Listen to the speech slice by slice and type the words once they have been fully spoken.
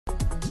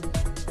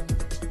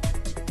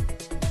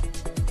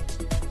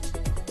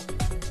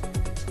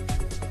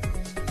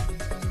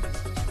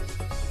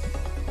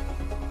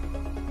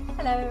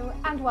Hello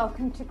and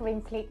welcome to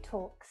GreenFleet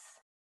Talks.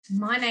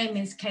 My name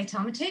is Kate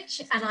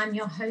Armitage and I'm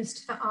your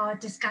host for our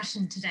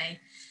discussion today.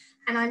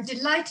 And I'm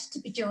delighted to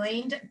be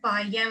joined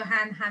by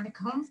Johan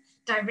Hanekom,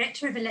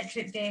 Director of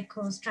Electric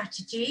Vehicle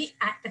Strategy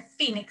at the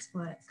Phoenix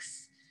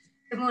Works.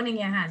 Good morning,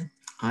 Johan.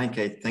 Hi,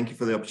 Kate. Thank you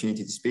for the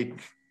opportunity to speak.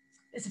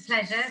 It's a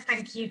pleasure.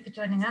 Thank you for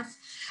joining us.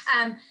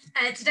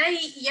 Today,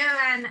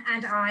 Johan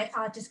and I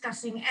are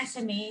discussing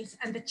SMEs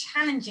and the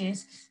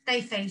challenges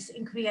they face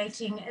in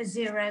creating a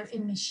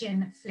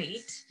zero-emission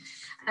fleet.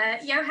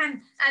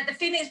 Johan, the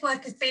Phoenix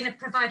Works has been a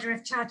provider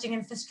of charging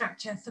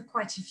infrastructure for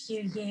quite a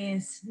few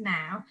years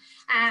now.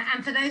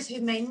 And for those who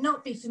may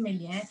not be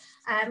familiar,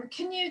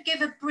 can you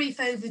give a brief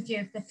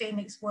overview of the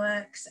Phoenix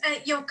Works,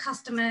 your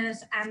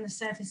customers and the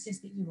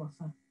services that you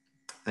offer?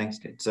 Thanks,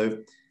 Kate. So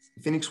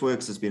Phoenix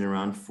Works has been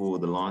around for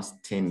the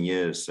last 10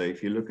 years. So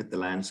if you look at the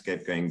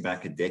landscape going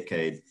back a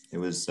decade, it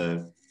was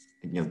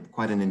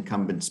quite an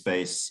incumbent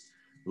space,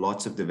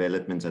 lots of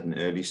development at an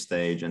early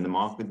stage, and the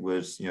market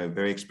was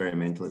very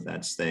experimental at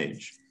that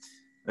stage.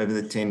 Over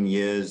the 10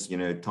 years,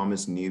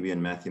 Thomas Newby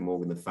and Matthew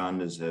Morgan, the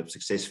founders, have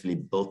successfully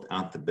built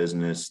out the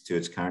business to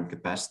its current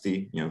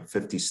capacity,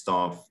 50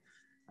 staff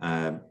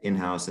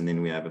in-house, and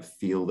then we have a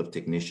field of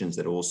technicians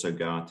that also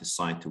go out to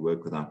site to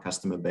work with our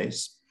customer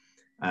base.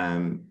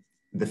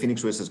 The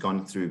Phoenix Works has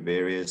gone through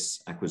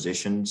various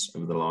acquisitions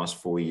over the last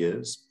 4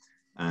 years.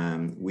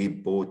 We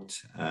bought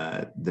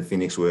the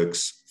Phoenix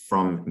Works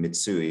from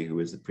Mitsui, who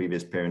was the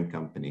previous parent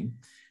company.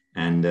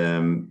 And,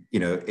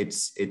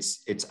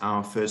 it's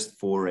our first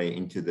foray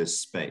into this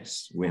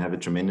space. We have a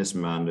tremendous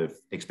amount of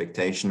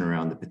expectation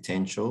around the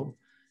potential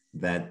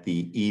that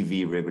the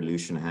EV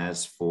revolution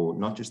has for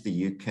not just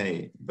the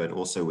UK, but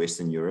also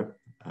Western Europe,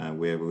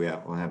 where we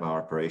have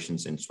our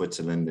operations in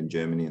Switzerland and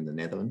Germany and the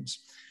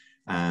Netherlands.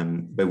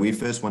 But we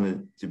first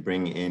wanted to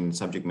bring in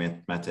subject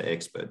matter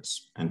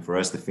experts. And for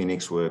us, the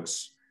Phoenix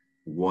Works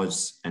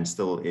was and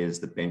still is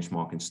the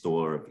benchmark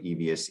installer of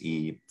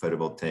EVSE,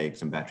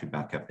 photovoltaics and battery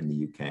backup in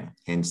the UK,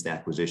 hence the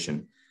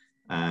acquisition.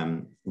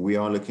 We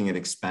are looking at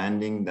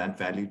expanding that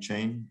value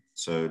chain.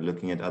 So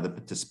looking at other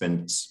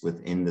participants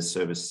within the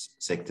service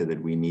sector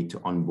that we need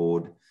to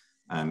onboard,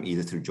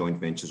 either through joint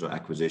ventures or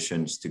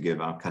acquisitions, to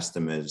give our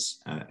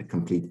customers a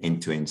complete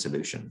end-to-end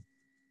solution.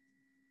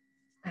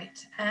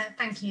 Great,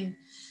 thank you.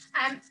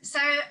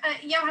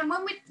 Johan,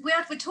 when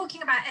we're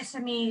talking about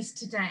SMEs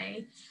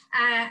today,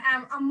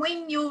 and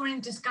when you're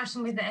in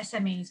discussion with the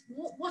SMEs,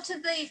 what are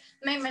the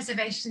main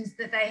reservations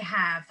that they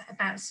have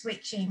about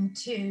switching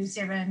to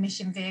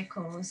zero-emission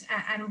vehicles,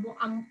 and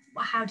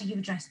how do you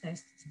address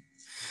those?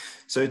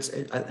 So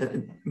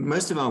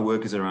most of our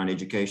work is around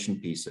education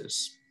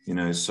pieces.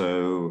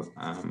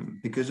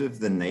 Because of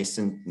the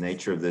nascent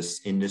nature of this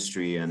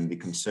industry and the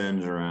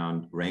concerns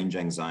around range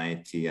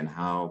anxiety and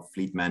how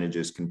fleet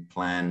managers can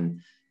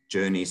plan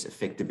journeys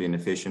effectively and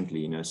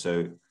efficiently,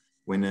 so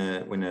when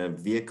a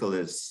vehicle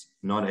is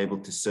not able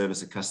to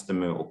service a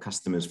customer or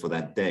customers for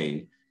that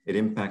day, it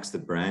impacts the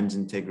brand's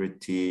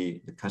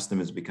integrity, the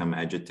customers become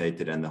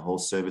agitated, and the whole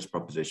service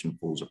proposition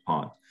falls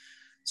apart.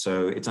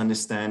 So it's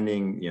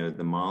understanding,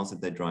 the miles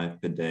that they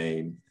drive per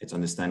day. It's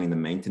understanding the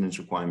maintenance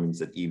requirements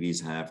that EVs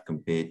have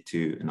compared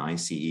to an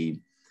ICE.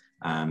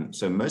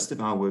 So most of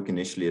our work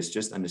initially is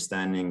just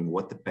understanding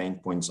what the pain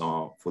points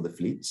are for the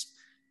fleets.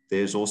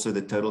 There's also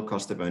the total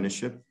cost of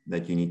ownership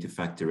that you need to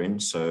factor in.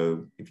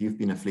 So if you've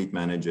been a fleet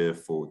manager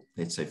for,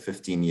 let's say,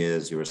 15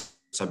 years, you're a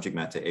subject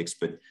matter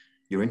expert,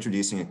 you're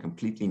introducing a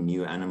completely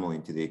new animal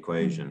into the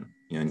equation.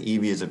 An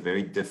EV is a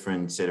very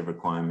different set of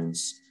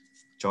requirements.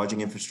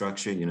 Charging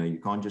infrastructure, you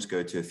can't just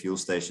go to a fuel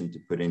station to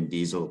put in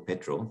diesel or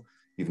petrol.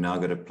 You've now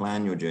got to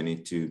plan your journey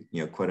to,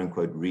 quote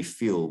unquote,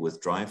 refuel with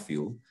dry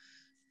fuel.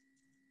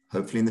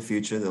 Hopefully in the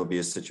future, there'll be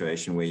a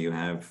situation where you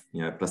have,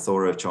 a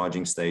plethora of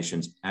charging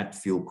stations at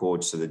fuel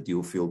cords so that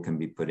dual fuel can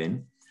be put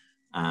in,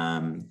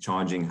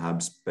 charging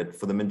hubs. But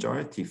for the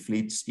majority,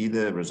 fleets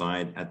either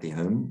reside at the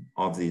home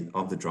of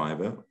the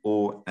driver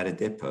or at a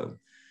depot.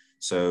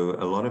 So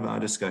a lot of our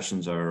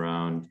discussions are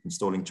around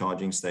installing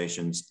charging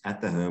stations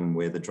at the home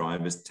where the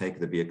drivers take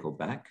the vehicle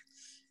back.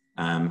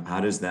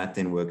 How does that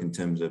then work in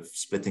terms of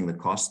splitting the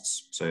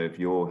costs? So if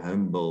your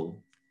home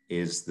bill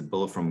is the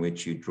bill from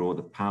which you draw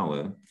the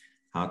power,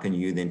 how can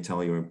you then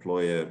tell your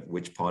employer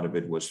which part of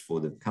it was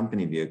for the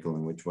company vehicle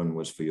and which one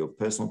was for your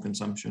personal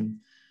consumption?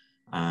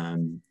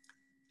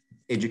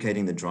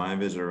 Educating the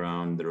drivers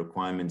around the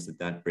requirements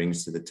that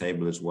brings to the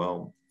table as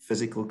well.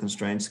 Physical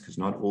constraints, because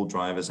not all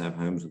drivers have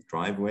homes with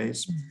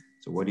driveways.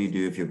 So what do you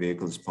do if your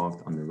vehicle is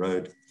parked on the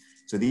road?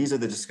 So these are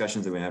the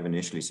discussions that we have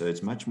initially. So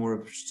it's much more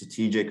of a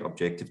strategic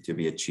objective to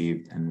be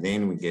achieved. And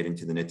then we get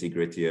into the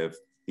nitty-gritty of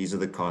these are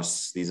the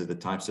costs, these are the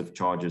types of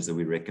charges that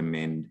we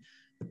recommend,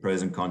 the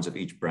pros and cons of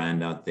each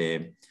brand out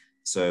there.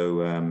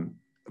 So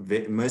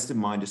most of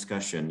my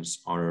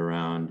discussions are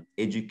around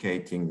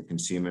educating the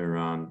consumer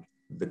around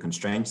the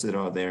constraints that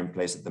are there in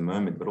place at the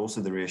moment, but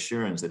also the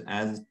reassurance that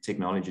as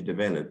technology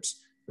develops,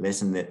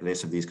 less and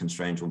less of these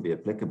constraints will be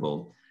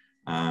applicable,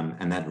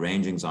 and that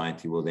range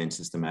anxiety will then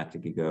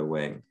systematically go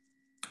away.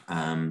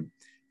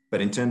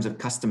 But in terms of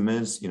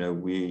customers,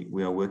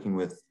 we are working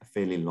with a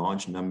fairly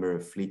large number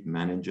of fleet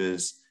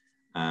managers.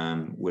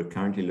 We're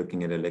currently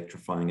looking at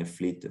electrifying a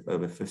fleet of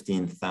over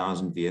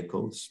 15,000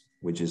 vehicles,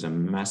 which is a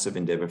massive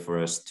endeavor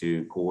for us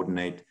to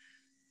coordinate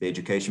the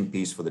education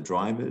piece for the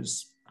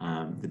drivers,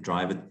 the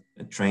driver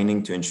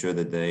training to ensure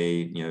that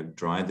they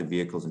drive the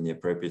vehicles in the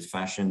appropriate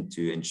fashion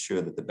to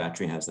ensure that the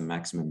battery has the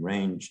maximum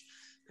range,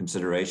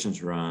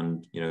 considerations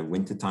around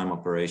wintertime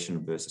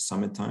operation versus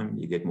summertime.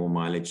 You get more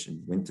mileage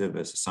in winter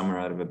versus summer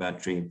out of a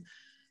battery.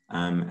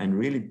 And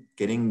really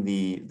getting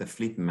the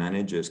fleet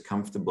managers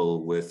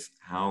comfortable with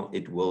how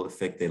it will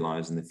affect their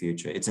lives in the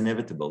future. It's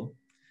inevitable.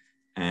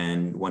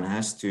 And one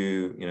has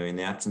to, in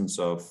the absence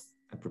of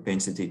a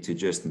propensity to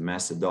just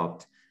mass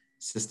adopt,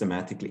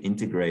 systematically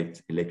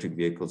integrate electric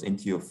vehicles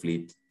into your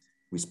fleet.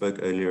 We spoke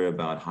earlier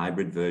about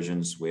hybrid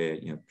versions where,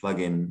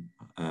 plug-in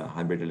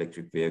hybrid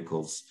electric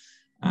vehicles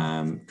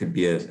could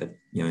be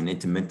an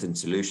intermittent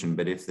solution.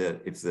 But if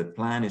the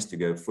plan is to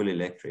go full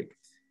electric,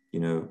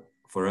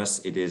 for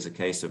us, it is a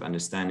case of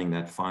understanding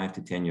that 5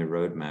 to 10 year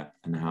roadmap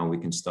and how we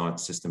can start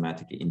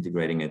systematically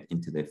integrating it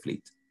into their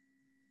fleet.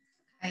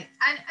 Okay.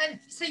 And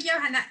so,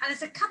 Johan,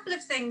 there's a couple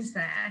of things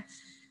there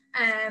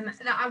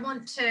that I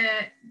want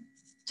to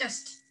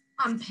just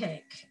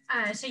unpick.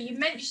 So you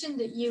mentioned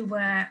that you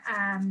were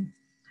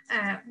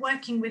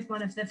working with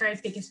one of the very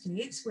biggest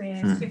fleets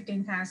with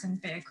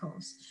 15,000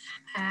 vehicles.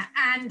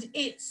 And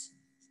it's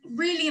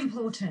really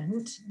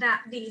important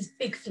that these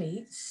big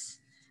fleets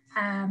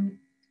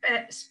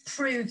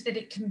prove that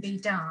it can be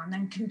done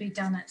and can be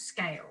done at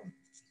scale.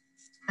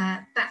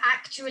 But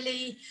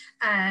actually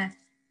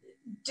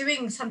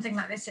doing something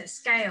like this at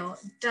scale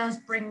does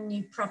bring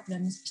new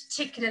problems,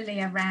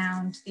 particularly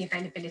around the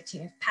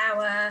availability of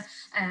power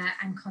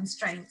and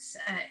constraints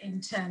in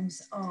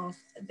terms of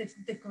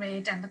the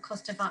grid and the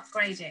cost of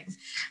upgrading.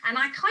 And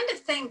I kind of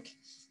think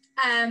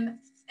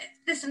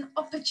there's an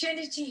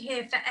opportunity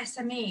here for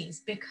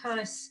SMEs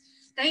because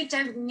they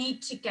don't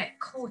need to get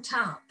caught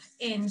up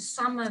in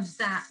some of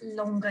that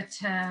longer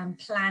term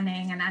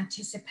planning and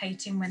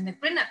anticipating when the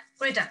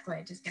grid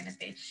upgrade is going to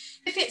be.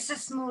 If it's a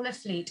smaller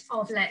fleet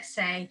of, let's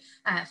say,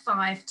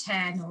 5,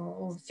 10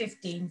 or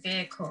 15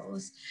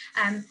 vehicles,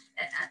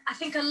 I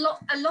think a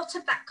lot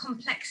of that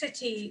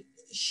complexity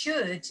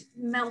should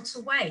melt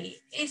away.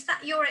 Is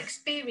that your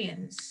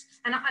experience?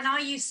 And are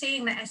you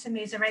seeing that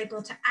SMEs are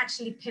able to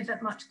actually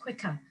pivot much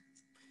quicker?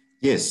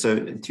 Yes, so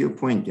to your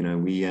point,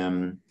 we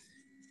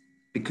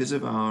because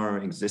of our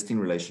existing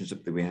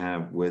relationship that we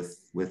have with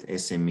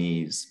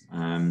SMEs,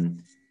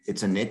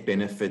 it's a net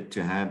benefit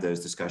to have those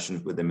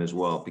discussions with them as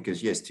well.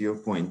 Because yes, to your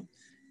point,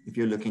 if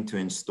you're looking to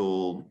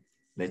install,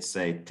 let's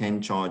say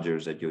 10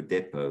 chargers at your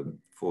depot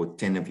for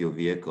 10 of your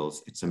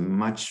vehicles, it's a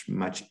much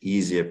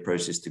easier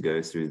process to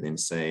go through than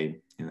say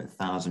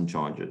 1,000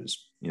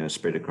 chargers,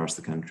 spread across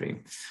the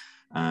country.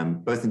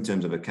 Both in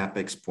terms of a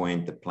CapEx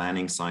point, the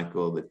planning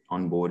cycle, the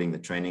onboarding, the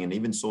training, and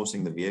even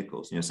sourcing the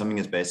vehicles. Something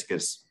as basic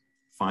as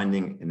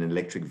finding an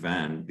electric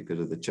van because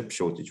of the chip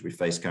shortage we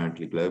face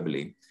currently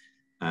globally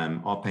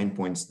are pain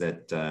points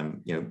that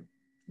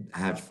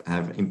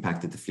have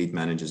impacted the fleet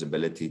manager's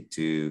ability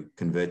to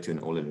convert to an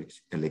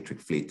all-electric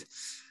fleet.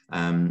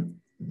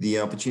 The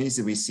opportunities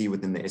that we see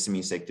within the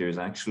SME sector is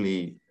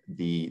actually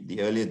the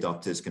early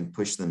adopters can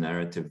push the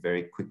narrative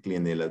very quickly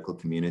in their local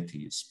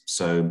communities.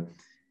 So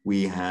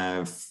we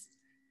have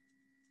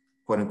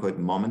quote unquote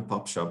mom and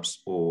pop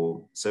shops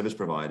or service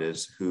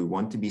providers who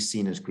want to be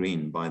seen as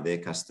green by their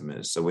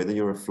customers. So whether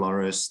you're a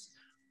florist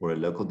or a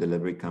local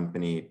delivery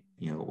company,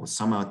 or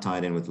somehow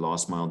tied in with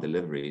last mile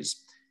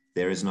deliveries,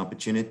 there is an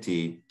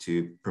opportunity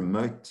to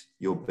promote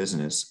your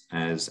business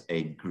as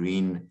a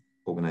green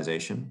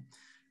organization.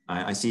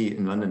 I see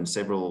in London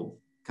several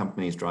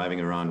companies driving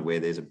around where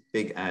there's a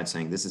big ad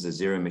saying this is a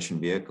zero emission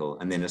vehicle,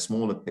 and then a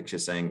smaller picture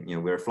saying,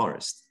 we're a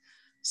florist.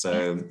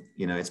 So,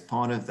 it's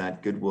part of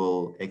that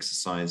goodwill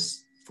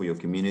exercise for your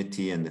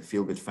community and the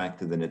feel good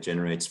factor that it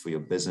generates for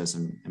your business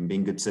and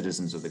being good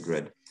citizens of the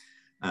grid.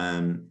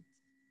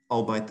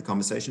 Albeit the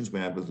conversations we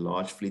have with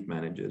large fleet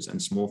managers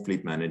and small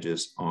fleet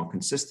managers are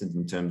consistent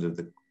in terms of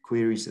the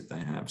queries that they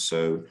have.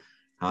 So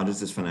how does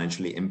this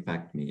financially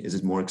impact me? Is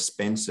it more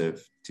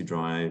expensive to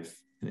drive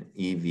an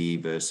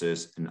EV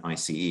versus an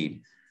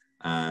ICE?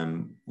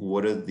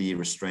 What are the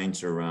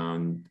restraints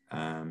around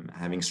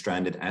having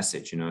stranded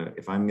assets?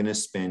 If I'm going to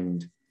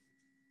spend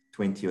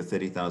 20 or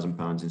 30,000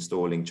 pounds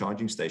installing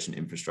charging station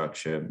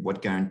infrastructure,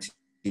 what guarantee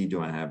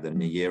do I have that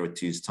in a year or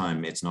two's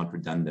time it's not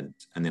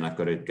redundant, and then I've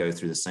got to go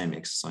through the same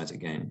exercise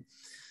again?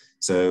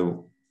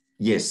 So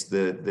yes,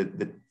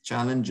 the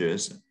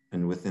challenges,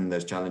 and within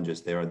those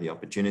challenges there are the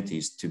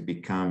opportunities to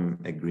become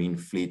a green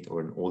fleet or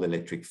an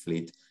all-electric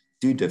fleet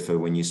do differ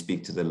when you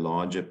speak to the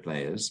larger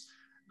players.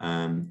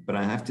 But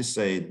I have to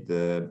say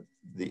the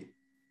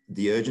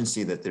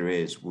urgency that there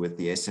is with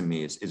the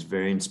SMEs is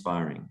very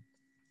inspiring.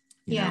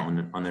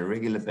 On a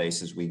regular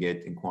basis, we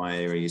get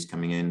inquiries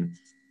coming in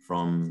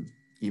from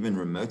even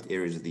remote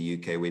areas of the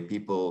UK where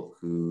people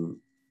who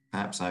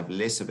perhaps have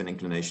less of an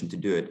inclination to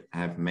do it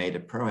have made a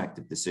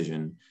proactive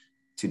decision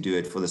do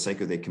it for the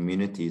sake of their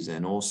communities,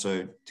 and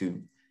also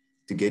to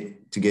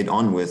get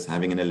on with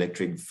having an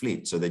electric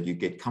fleet, so that you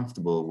get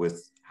comfortable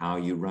with how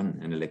you run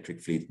an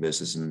electric fleet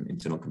versus an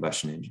internal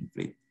combustion engine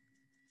fleet.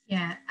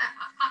 Yeah,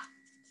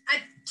 I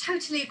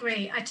totally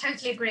agree. I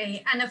totally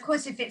agree. And of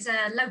course, if it's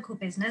a local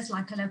business,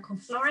 like a local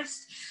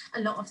florist,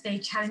 a lot of the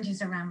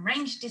challenges around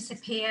range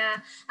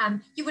disappear.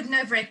 You would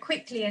know very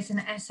quickly as an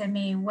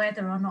SME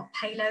whether or not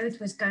payload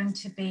was going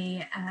to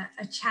be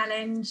a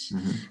challenge.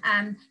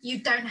 Mm-hmm. You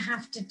don't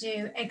have to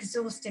do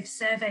exhaustive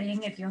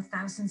surveying of your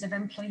thousands of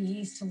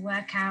employees to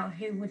work out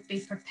who would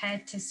be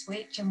prepared to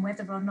switch and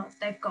whether or not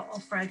they've got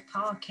off-road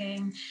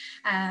parking.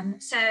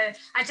 So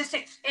I just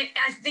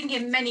think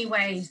in many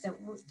ways that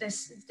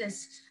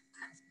there's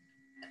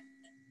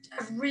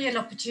a real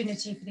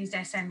opportunity for these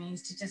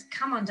SMEs to just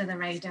come under the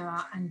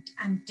radar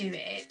and do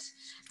it.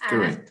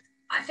 Correct.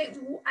 I think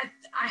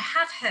I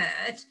have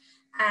heard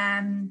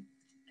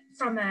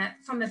from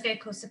a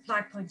vehicle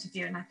supply point of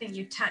view, and I think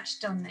you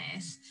touched on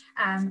this,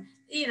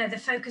 the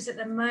focus at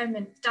the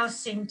moment does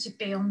seem to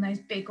be on those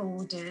big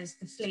orders,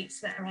 the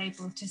fleets that are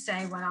able to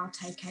say, well, I'll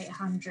take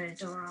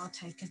 800 or I'll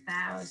take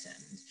 1,000.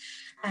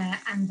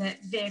 And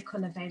that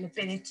vehicle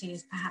availability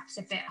is perhaps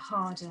a bit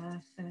harder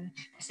for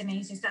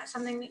SMEs. Is that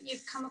something that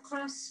you've come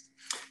across?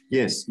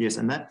 Yes,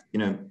 and that,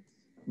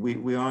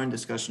 we are in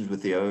discussions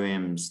with the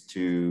OEMs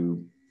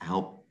to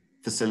help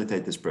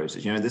facilitate this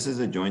process. This is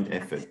a joint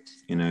effort.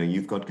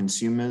 You've got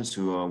consumers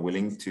who are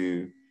willing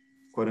to,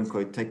 quote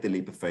unquote, take the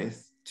leap of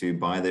faith to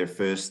buy their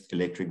first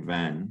electric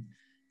van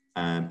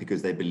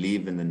because they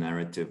believe in the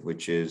narrative,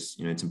 which is,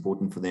 it's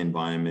important for the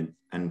environment,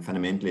 and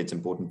fundamentally it's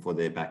important for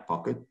their back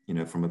pocket.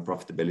 From a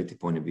profitability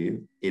point of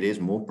view, it is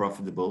more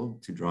profitable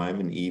to drive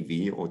an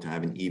EV or to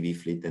have an EV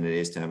fleet than it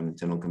is to have an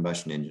internal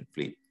combustion engine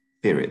fleet,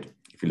 period.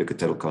 If you look at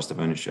total cost of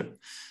ownership,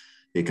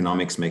 the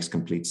economics makes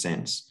complete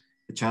sense.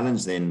 The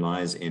challenge then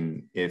lies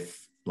in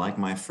if, like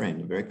my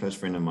friend, a very close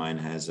friend of mine,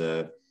 has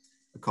a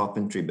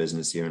carpentry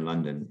business here in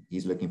London.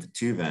 He's looking for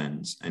 2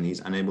 vans and he's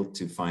unable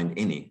to find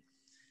any,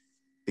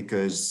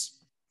 because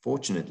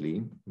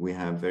fortunately we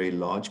have very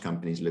large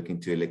companies looking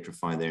to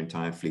electrify their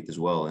entire fleet as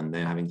well, and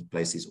they're having to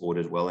place these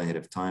orders well ahead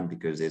of time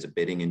because there's a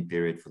bedding in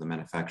period for the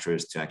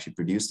manufacturers to actually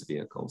produce the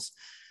vehicles.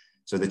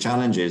 So the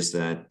challenge is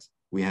that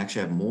we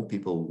actually have more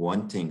people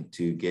wanting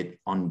to get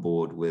on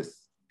board with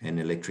an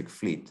electric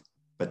fleet,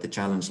 but the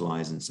challenge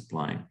lies in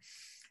supply.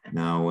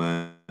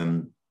 Now,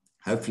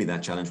 hopefully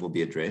that challenge will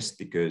be addressed,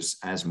 because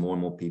as more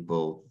and more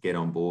people get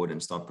on board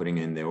and start putting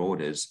in their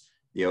orders,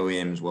 the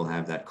OEMs will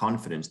have that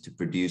confidence to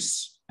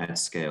produce at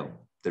scale.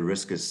 The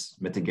risk is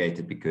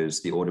mitigated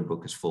because the order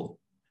book is full.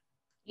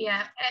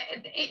 Yeah,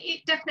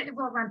 it definitely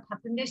will ramp up,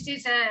 and it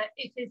is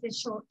a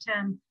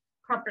short-term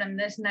problem,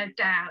 there's no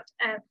doubt.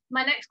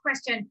 My next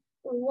question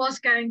was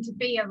going to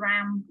be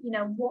around,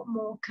 what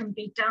more can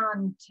be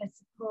done to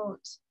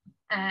support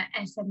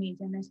SMEs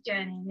in this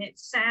journey, and it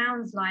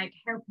sounds like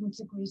helping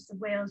to grease the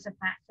wheels of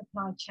that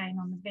supply chain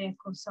on the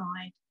vehicle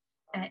side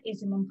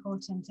is an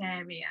important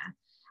area.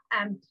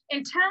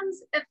 In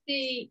terms of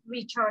the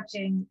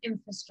recharging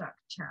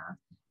infrastructure,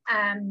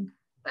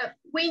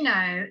 we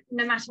know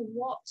no matter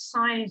what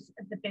size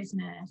of the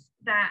business,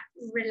 that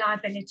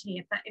reliability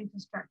of that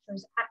infrastructure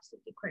is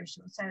absolutely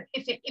crucial. So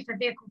if a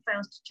vehicle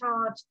fails to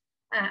charge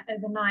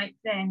overnight,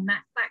 then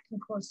that can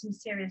cause some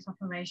serious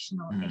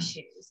operational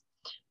issues.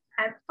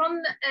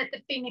 From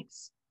the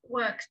Phoenix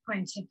Works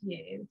point of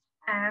view,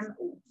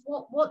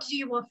 what do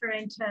you offer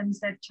in terms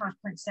of charge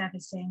point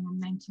servicing and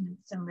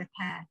maintenance and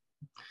repair?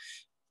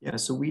 Yeah,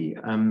 so we,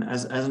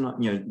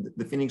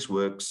 the Phoenix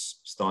Works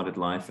started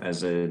life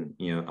as a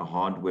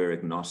hardware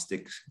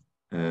agnostic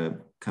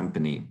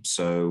company.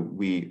 So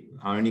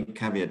our only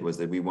caveat was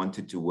that we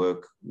wanted to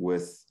work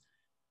with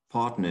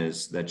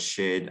partners that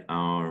shared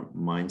our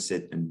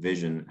mindset and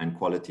vision and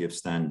quality of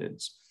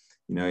standards.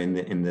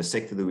 In the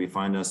sector that we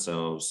find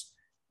ourselves,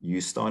 you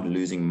start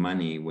losing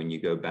money when you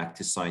go back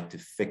to site to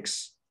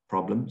fix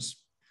problems.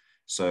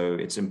 So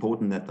it's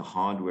important that the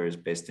hardware is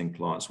best in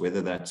class,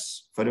 whether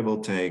that's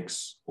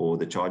photovoltaics or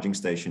the charging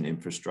station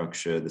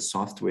infrastructure, the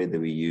software that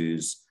we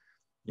use,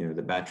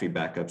 the battery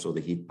backups or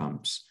the heat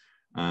pumps.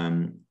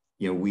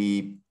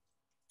 We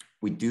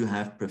do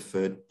have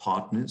preferred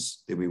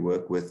partners that we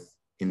work with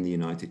in the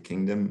United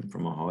Kingdom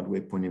from a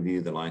hardware point of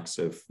view, the likes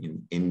of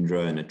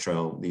Indra and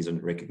Atrel. These are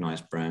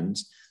recognized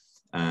brands.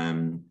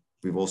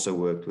 We've also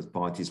worked with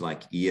parties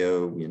like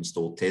EO. We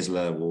installed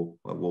Tesla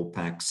wall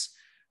packs.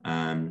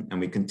 And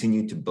we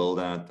continue to build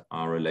out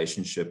our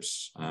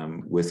relationships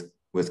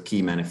with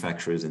key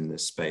manufacturers in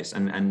this space.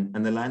 And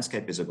the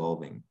landscape is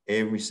evolving.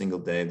 Every single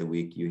day of the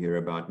week, you hear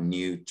about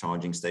new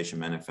charging station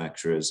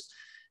manufacturers.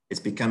 It's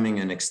becoming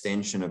an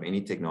extension of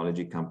any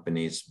technology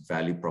company's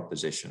value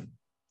proposition,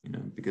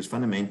 because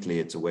fundamentally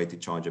it's a way to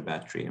charge a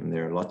battery. And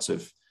there are lots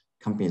of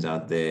companies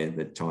out there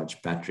that charge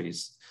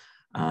batteries.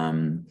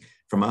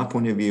 From our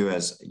point of view,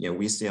 as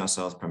we see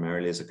ourselves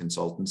primarily as a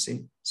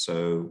consultancy.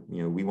 So,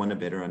 we want to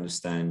better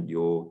understand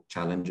your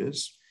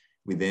challenges.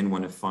 We then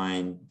want to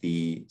find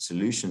the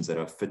solutions that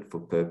are fit for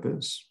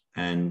purpose.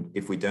 And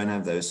if we don't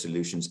have those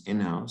solutions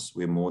in-house,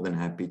 we're more than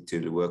happy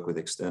to work with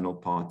external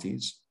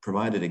parties,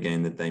 provided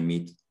again that they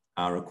meet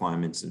our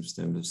requirements in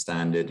terms of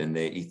standard and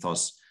their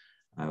ethos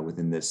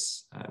within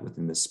this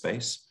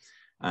space.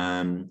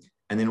 And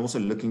then also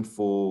looking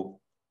for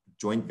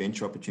joint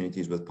venture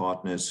opportunities with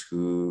partners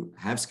who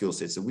have skill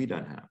sets that we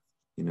don't have.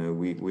 You know,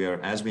 we are,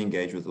 as we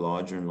engage with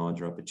larger and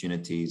larger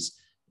opportunities,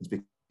 it's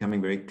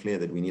becoming very clear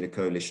that we need a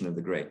coalition of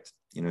the great.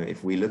 You know,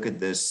 if we look at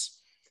this,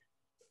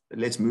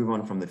 let's move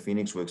on from the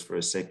Phoenix Works for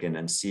a second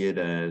and see it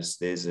as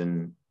there's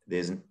a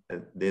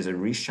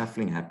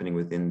reshuffling happening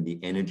within the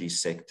energy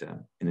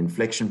sector, an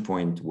inflection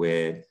point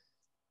where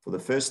for the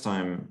first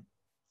time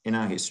in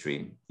our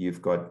history,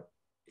 you've got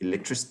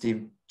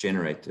electricity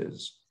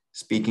generators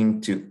speaking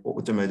to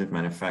automotive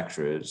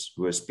manufacturers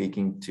who are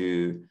speaking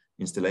to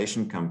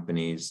installation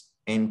companies,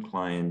 end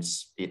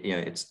clients.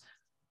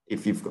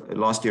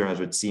 Last year I was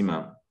with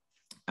SEMA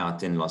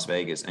out in Las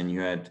Vegas, and you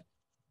had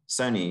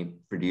Sony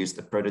produced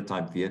a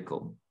prototype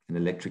vehicle, an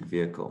electric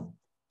vehicle,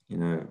 you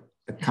know,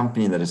 a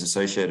company that is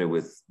associated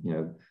with, you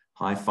know,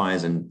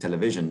 hi-fis and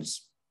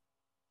televisions,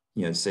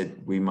 you know, said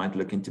we might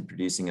look into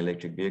producing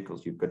electric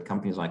vehicles. You've got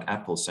companies like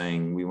Apple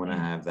saying we want to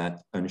have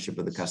that ownership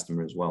of the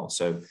customer as well.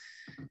 So,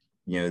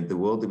 you know, the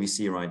world that we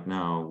see right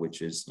now,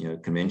 which is, you know,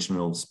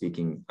 conventional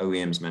speaking,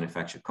 OEMs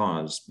manufacture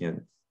cars, you know,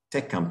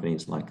 tech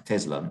companies like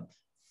Tesla,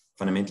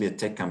 fundamentally a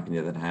tech company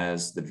that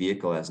has the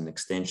vehicle as an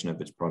extension of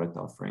its product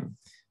offering.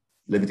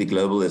 Liberty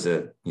Global is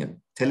a, you know,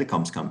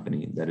 telecoms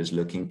company that is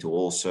looking to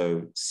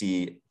also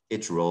see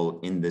its role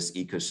in this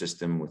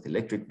ecosystem with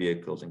electric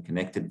vehicles and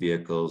connected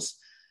vehicles,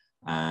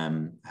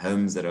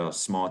 homes that are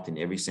smart in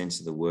every sense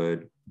of the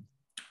word,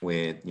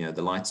 where, you know,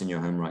 the lights in your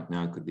home right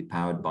now could be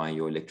powered by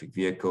your electric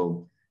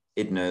vehicle.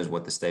 It knows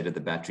what the state of the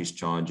battery's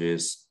charge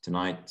is.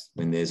 Tonight,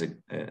 when there's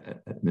an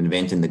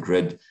event in the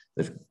grid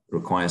that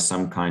requires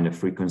some kind of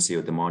frequency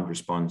or demand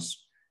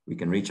response, we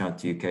can reach out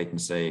to you, Kate,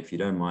 and say, if you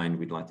don't mind,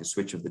 we'd like to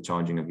switch off the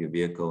charging of your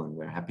vehicle, and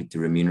we're happy to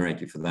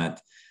remunerate you for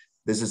that.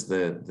 This is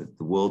the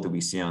world that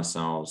we see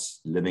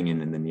ourselves living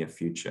in the near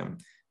future.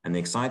 And the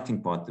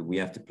exciting part that we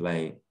have to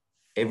play,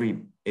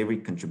 every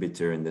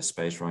contributor in this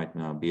space right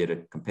now, be it a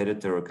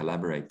competitor or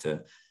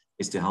collaborator,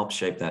 is to help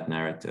shape that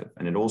narrative.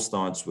 And it all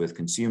starts with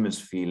consumers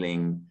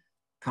feeling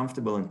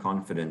comfortable and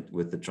confident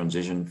with the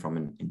transition from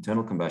an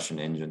internal combustion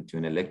engine to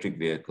an electric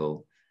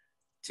vehicle,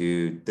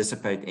 to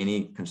dissipate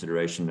any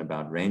consideration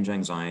about range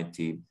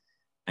anxiety,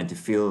 and to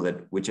feel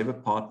that whichever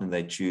partner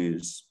they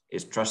choose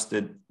is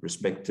trusted,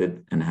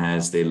 respected, and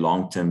has their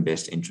long-term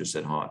best interests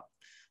at heart.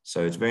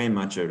 So it's very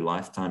much a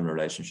lifetime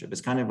relationship. It's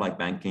kind of like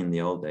banking in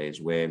the old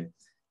days where,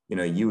 you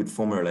know, you would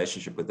form a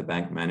relationship with the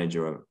bank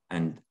manager,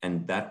 and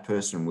that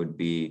person would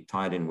be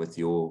tied in with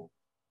your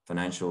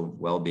financial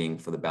well-being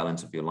for the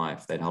balance of your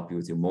life. They'd help you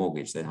with your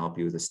mortgage. They'd help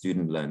you with a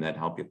student loan. They'd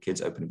help your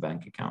kids open a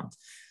bank account.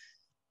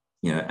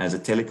 You know, as a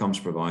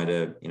telecoms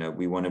provider, you know,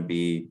 we want to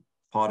be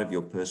part of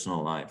your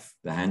personal life,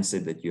 the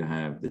handset that you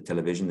have, the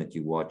television that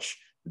you watch,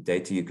 the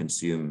data you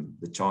consume,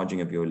 the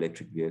charging of your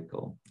electric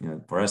vehicle. You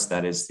know, for us,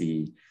 that is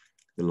the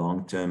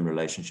long-term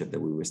relationship that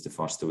we wish to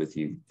foster with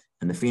you.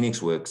 And the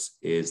Phoenix Works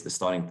is the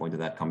starting point of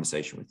that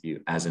conversation with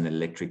you as an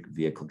electric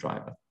vehicle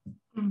driver.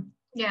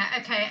 Yeah,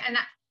 okay. And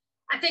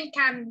I think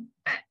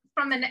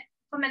from an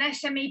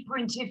SME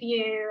point of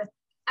view,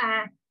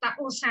 that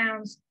all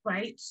sounds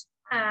great.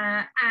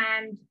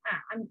 And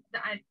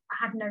I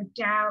have no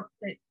doubt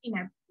that, you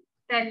know,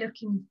 they're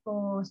looking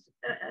for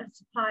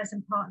suppliers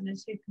and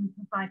partners who can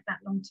provide that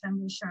long-term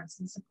reassurance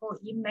and support.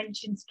 You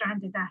mentioned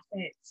stranded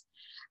assets,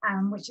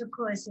 which of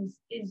course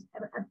is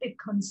a big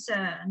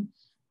concern.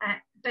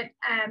 But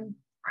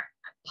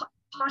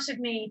part of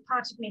me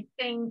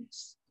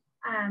thinks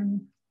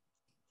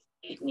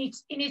it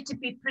needs to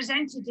be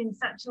presented in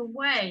such a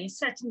way,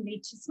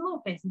 certainly to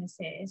small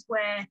businesses,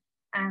 where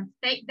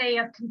they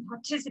can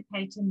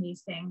participate in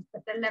these things,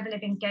 but the level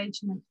of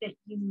engagement that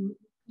you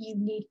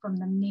need from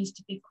them needs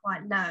to be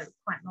quite low,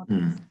 quite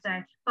modest.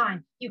 So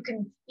fine, you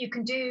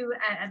can do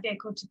a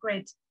vehicle to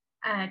grid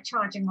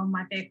charging on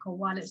my vehicle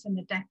while it's in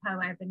the depot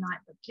overnight,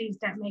 but please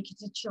don't make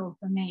it a chore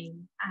for me.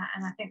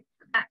 And I think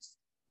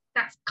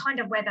that's kind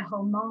of where the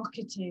whole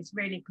market is,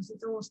 really, because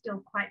it's all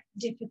still quite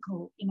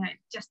difficult. You know, it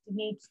just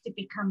needs to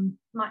become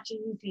much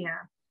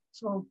easier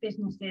for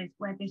businesses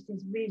where this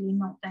is really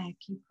not their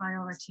key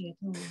priority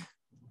at all.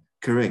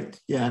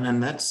 Correct. Yeah,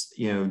 and that's,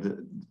 you know,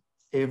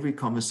 every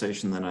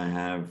conversation that I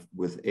have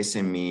with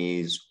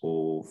SMEs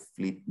or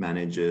fleet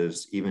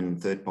managers, even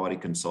third-party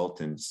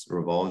consultants,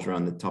 revolves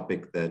around the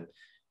topic that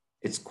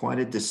it's quite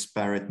a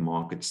disparate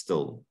market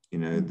still. You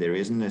know, there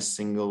isn't a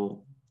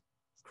single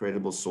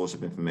credible source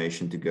of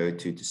information to go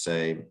to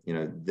say, you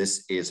know,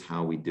 this is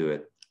how we do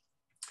it.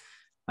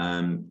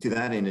 To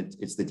that end,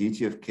 it's the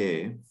duty of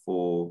care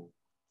for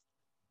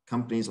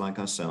companies like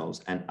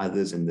ourselves and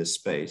others in this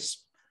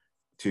space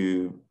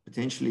to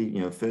potentially, you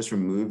know, first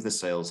remove the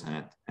sales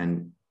hat,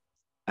 and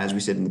as we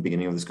said in the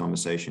beginning of this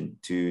conversation,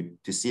 to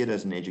see it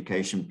as an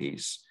education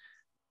piece,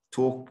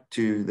 talk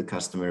to the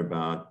customer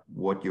about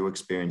what your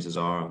experiences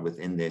are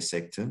within their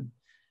sector,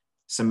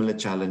 similar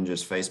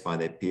challenges faced by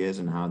their peers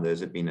and how those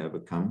have been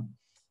overcome.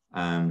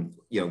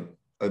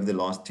 Over the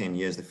last 10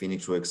 years, the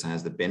Phoenix Works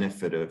has the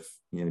benefit of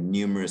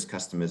numerous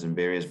customers in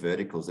various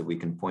verticals that we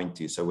can point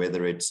to. So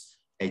whether it's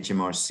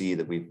HMRC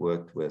that we've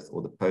worked with,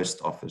 or the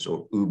post office,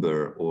 or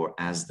Uber, or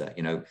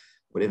Asda,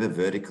 whatever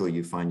vertical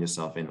you find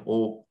yourself in,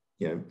 or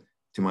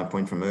to my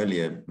point from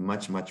earlier,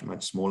 much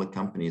smaller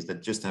companies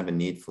that just have a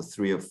need for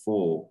 3 or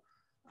 4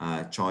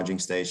 charging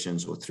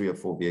stations or 3 or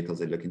 4 vehicles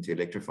they're looking to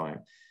electrify.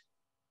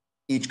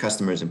 Each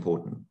customer is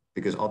important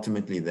because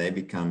ultimately they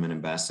become an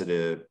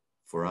ambassador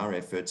for our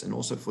efforts and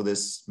also for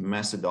this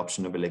mass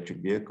adoption of electric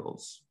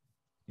vehicles.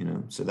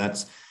 So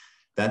that's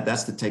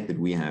the take that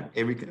we have.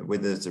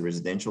 Whether it's a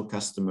residential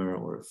customer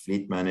or a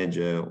fleet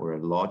manager or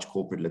a large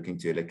corporate looking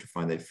to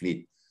electrify their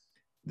fleet,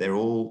 they're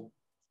all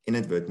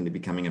inadvertently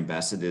becoming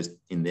ambassadors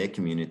in their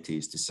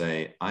communities to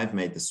say, I've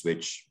made the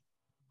switch,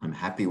 I'm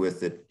happy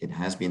with it, it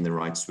has been the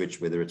right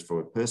switch, whether it's for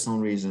a personal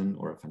reason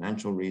or a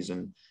financial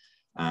reason,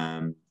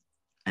 and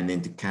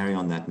then to carry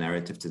on that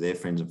narrative to their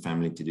friends and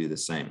family to do the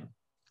same.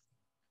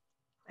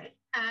 Great.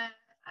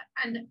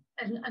 And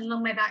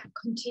along with that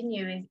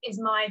continue is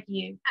my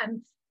view.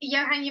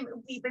 Johan,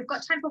 we've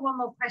got time for one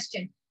more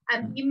question.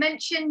 You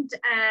mentioned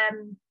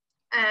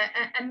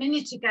a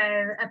minute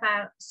ago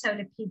about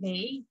solar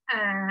PV,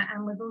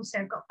 and we've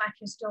also got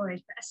battery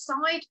storage. But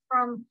aside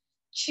from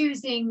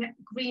choosing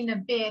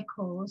greener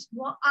vehicles,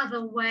 what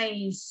other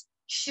ways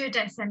should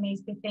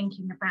SMEs be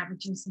thinking about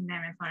reducing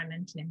their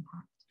environmental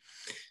impact?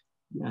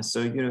 Yeah,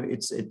 so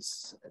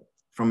it's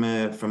from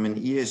an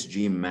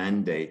ESG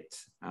mandate.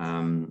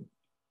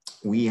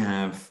 We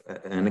have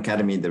an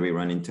academy that we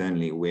run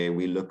internally where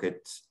we look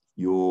at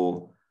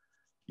your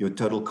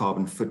total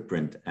carbon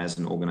footprint as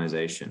an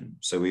organization.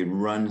 So we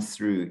run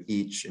through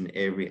each and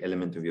every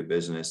element of your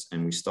business,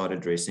 and we start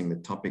addressing the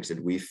topics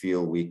that we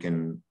feel we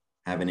can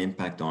have an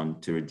impact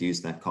on to reduce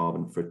that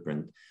carbon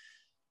footprint.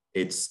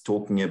 It's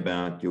talking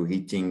about your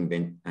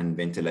heating and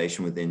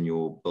ventilation within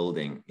your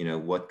building,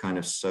 what kind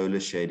of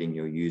solar shading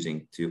you're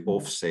using to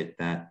offset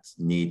that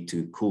need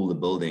to cool the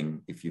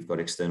building if you've got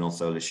external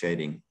solar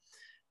shading.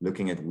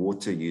 Looking at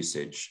water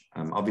usage.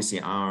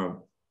 Obviously,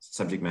 our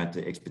subject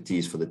matter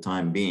expertise for the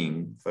time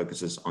being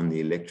focuses on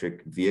the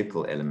electric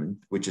vehicle element,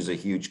 which is a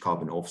huge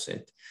carbon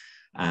offset.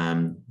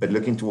 But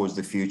looking towards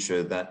the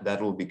future, that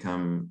will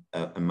become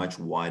a much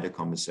wider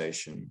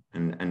conversation.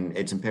 And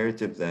it's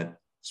imperative that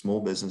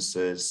small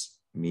businesses,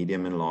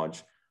 medium and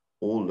large,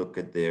 all look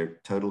at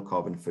their total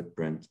carbon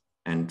footprint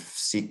and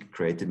seek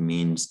creative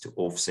means to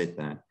offset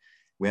that.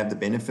 We have the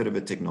benefit of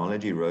a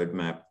technology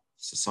roadmap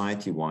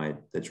society-wide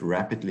that's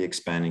rapidly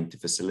expanding to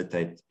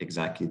facilitate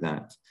exactly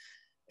that.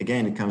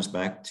 Again, it comes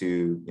back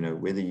to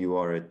whether you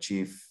are a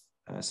chief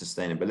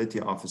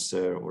sustainability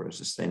officer or a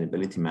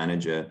sustainability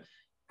manager,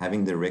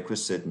 having the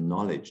requisite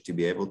knowledge to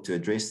be able to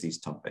address these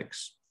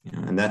topics.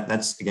 And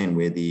that's again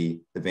where the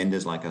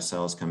vendors like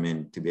ourselves come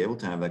in, to be able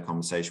to have that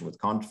conversation with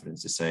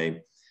confidence to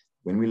say,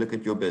 when we look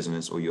at your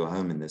business or your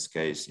home in this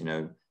case,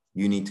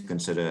 you need to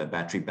consider a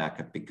battery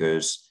backup,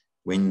 because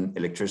when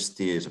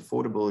electricity is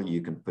affordable,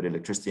 you can put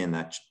electricity in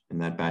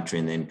that battery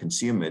and then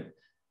consume it.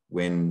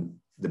 When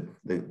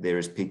there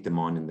is peak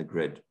demand in the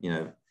grid,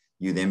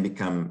 you then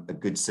become a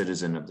good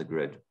citizen of the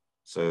grid.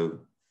 So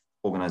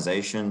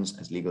organizations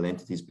as legal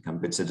entities become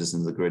good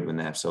citizens of the grid when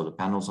they have solar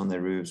panels on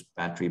their roofs,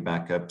 battery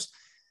backups,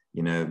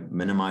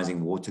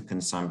 minimizing water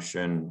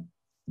consumption,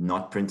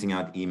 not printing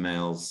out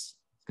emails,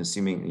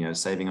 consuming,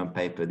 saving on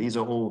paper. These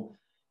are all,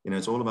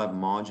 it's all about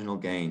marginal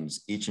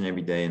gains each and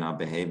every day in our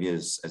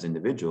behaviors as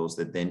individuals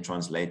that then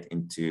translate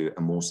into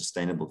a more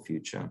sustainable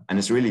future. And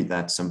it's really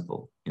that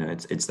simple.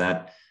 It's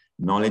that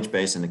knowledge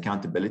base and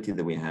accountability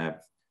that we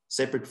have,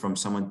 separate from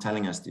someone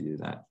telling us to do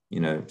that,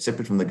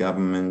 separate from the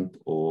government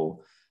or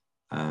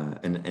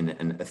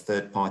and a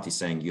third party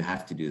saying you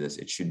have to do this.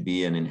 It should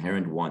be an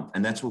inherent want.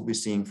 And that's what we're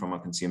seeing from our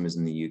consumers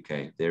in the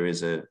UK. There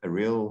is a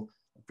real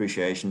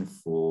appreciation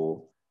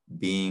for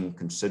being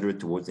considerate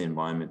towards the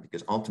environment,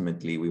 because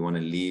ultimately we want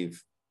to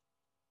leave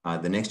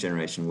the next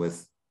generation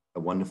with a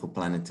wonderful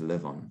planet to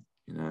live on.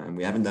 And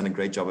we haven't done a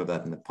great job of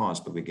that in the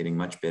past, but we're getting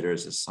much better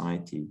as a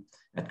society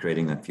at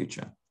creating that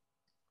future.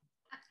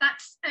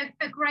 That's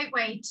a great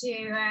way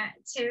to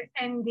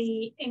end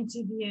the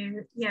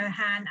interview,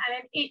 Johan.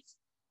 And it's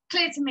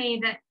clear to me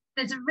that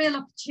there's a real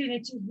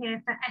opportunity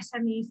here for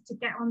SMEs to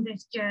get on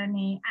this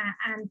journey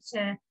and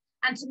to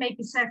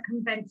maybe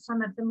circumvent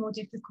some of the more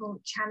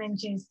difficult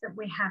challenges that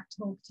we have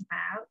talked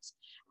about.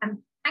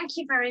 Thank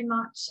you very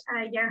much,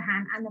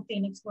 Johan and the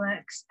Phoenix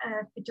Works,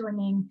 for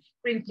joining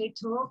GreenFleet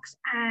Talks,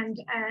 and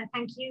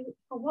thank you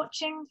for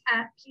watching.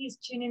 Please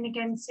tune in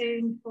again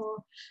soon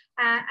for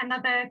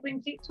another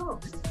GreenFleet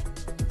Talks.